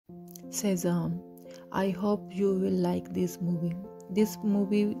Shazam. I hope you will like this movie. This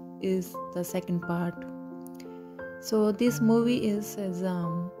movie is the second part. So this movie is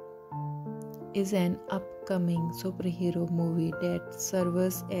Shazam is an upcoming superhero movie that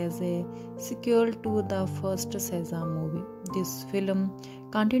serves as a sequel to the first Shazam movie. This film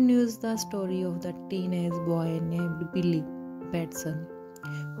continues the story of the teenage boy named Billy Batson,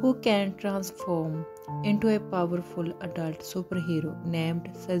 who can transform into a powerful adult superhero named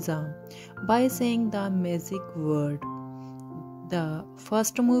Shazam by saying the magic word. The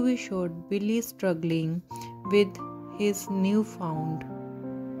first movie showed Billy struggling with his newfound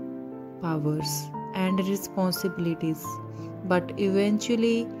powers and responsibilities, but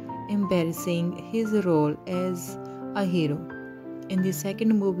eventually embracing his role as a hero. In the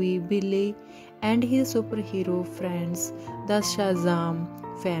second movie, Billy and his superhero friends, the Shazam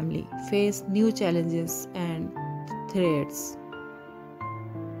family, face new challenges and threats.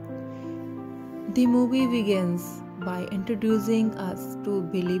 The movie begins by introducing us to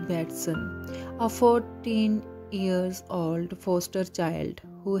Billy Batson, a 14 years old foster child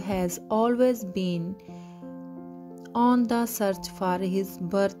who has always been on the search for his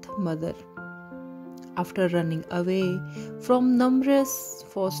birth mother. After running away from numerous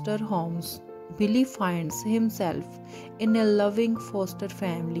foster homes, Billy finds himself in a loving foster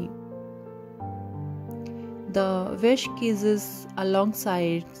family. The wish kisses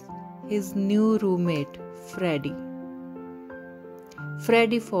alongside his new roommate, Freddie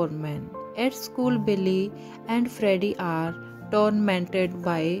Foreman. At school, Billy and Freddie are tormented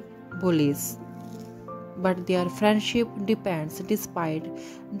by bullies, but their friendship depends despite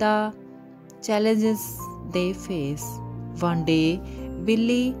the challenges they face. One day,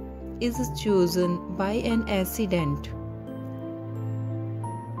 Billy is chosen by an accident.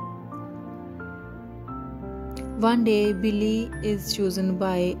 One day, Billy is chosen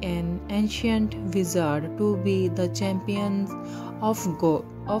by an ancient wizard to be the champion of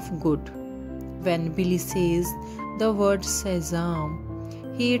good. When Billy says the word Shazam,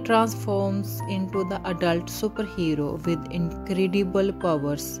 he transforms into the adult superhero with incredible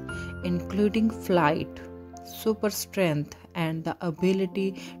powers, including flight, super strength, and the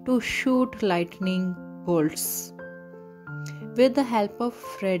ability to shoot lightning bolts. With the help of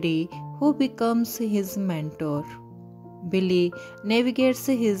Freddy, who becomes his mentor, Billy navigates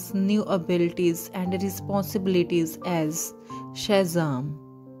his new abilities and responsibilities as Shazam.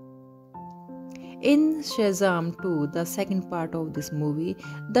 In Shazam 2, the second part of this movie,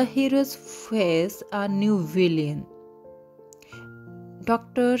 the heroes face a new villain,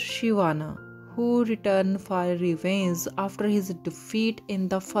 Dr. Shivana, who returned for revenge after his defeat in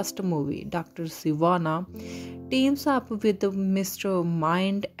the first movie. Dr. Shivana teams up with Mr.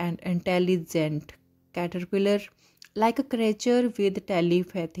 Mind and intelligent caterpillar like a creature with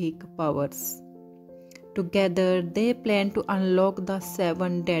telepathic powers. Together, they plan to unlock the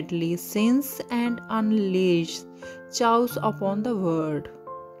 7 deadly sins and unleash chaos upon the world.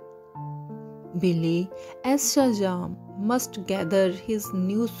 Billy, as Shazam, must gather his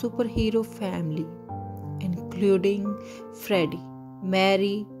new superhero family, including Freddy,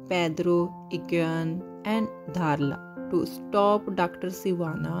 Mary, Pedro, Iguan, and Darla, to stop Dr.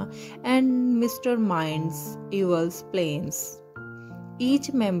 Sivana and Mr. Mind's evil plans.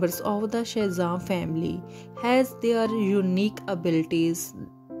 Each member of the Shazam family has their unique abilities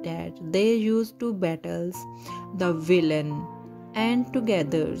that they use to battle the villain, and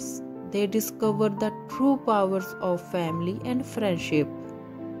together they discover the true powers of family and friendship.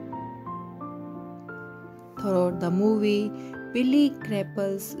 Throughout the movie, Billy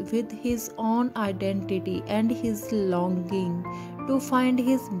grapples with his own identity and his longing to find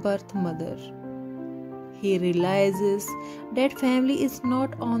his birth mother. He realizes that family is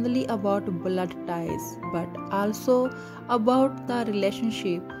not only about blood ties but also about the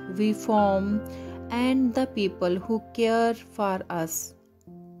relationship we form and the people who care for us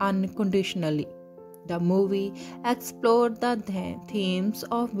unconditionally. The movie explored the themes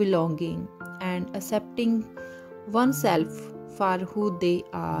of belonging and accepting oneself for who they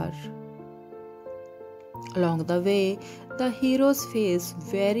are. Along the way, the heroes face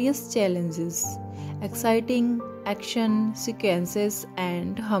various challenges, exciting action sequences,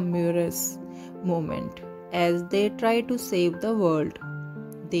 and humorous moments as they try to save the world.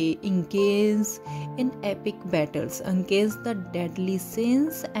 They engage in epic battles against the deadly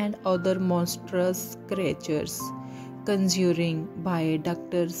sins and other monstrous creatures, conjured by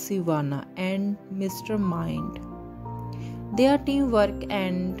Dr. Sivana and Mr. Mind. Their teamwork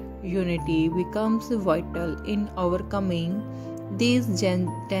and unity becomes vital in overcoming these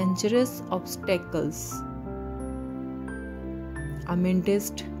dangerous obstacles.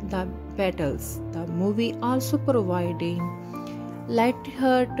 Amidst the battles. The movie also providing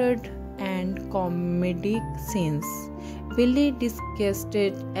light-hearted and comedic scenes. Billy, disguised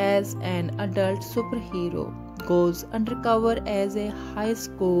as an adult superhero, goes undercover as a high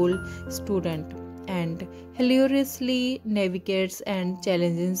school student and hilariously navigates and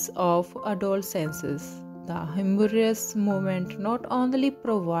challenges of adolescence. The humorous moment not only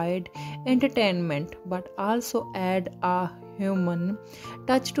provide entertainment but also add a human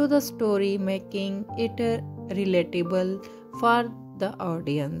touch to the story, making it relatable for the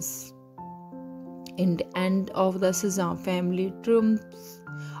audience. In the end of the Shazam family triumphs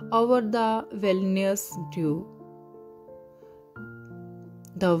over the villainous duo,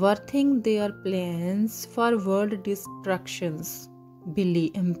 thwarting their plans for world destructions.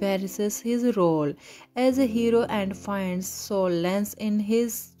 Billy embraces his role as a hero and finds solace in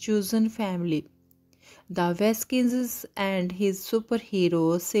his chosen family, the Waskins and his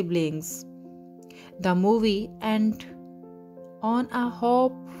superhero siblings. The movie ends on a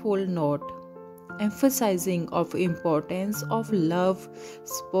hopeful note, emphasizing of importance of love,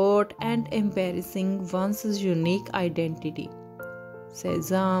 sport, and embracing one's unique identity.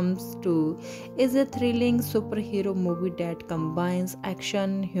 Shazam 2 is a thrilling superhero movie that combines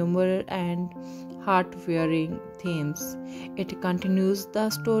action, humor, and heart-warming themes. It continues the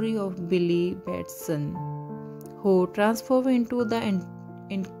story of Billy Batson, who transforms into the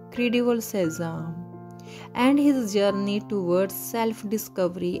incredible Shazam, and his journey towards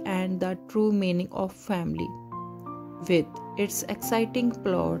self-discovery and the true meaning of family. With its exciting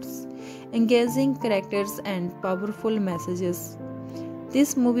plots, engaging characters, and powerful messages,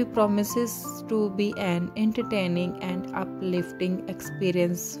 this movie promises to be an entertaining and uplifting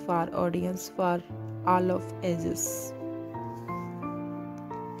experience for audience for all of ages.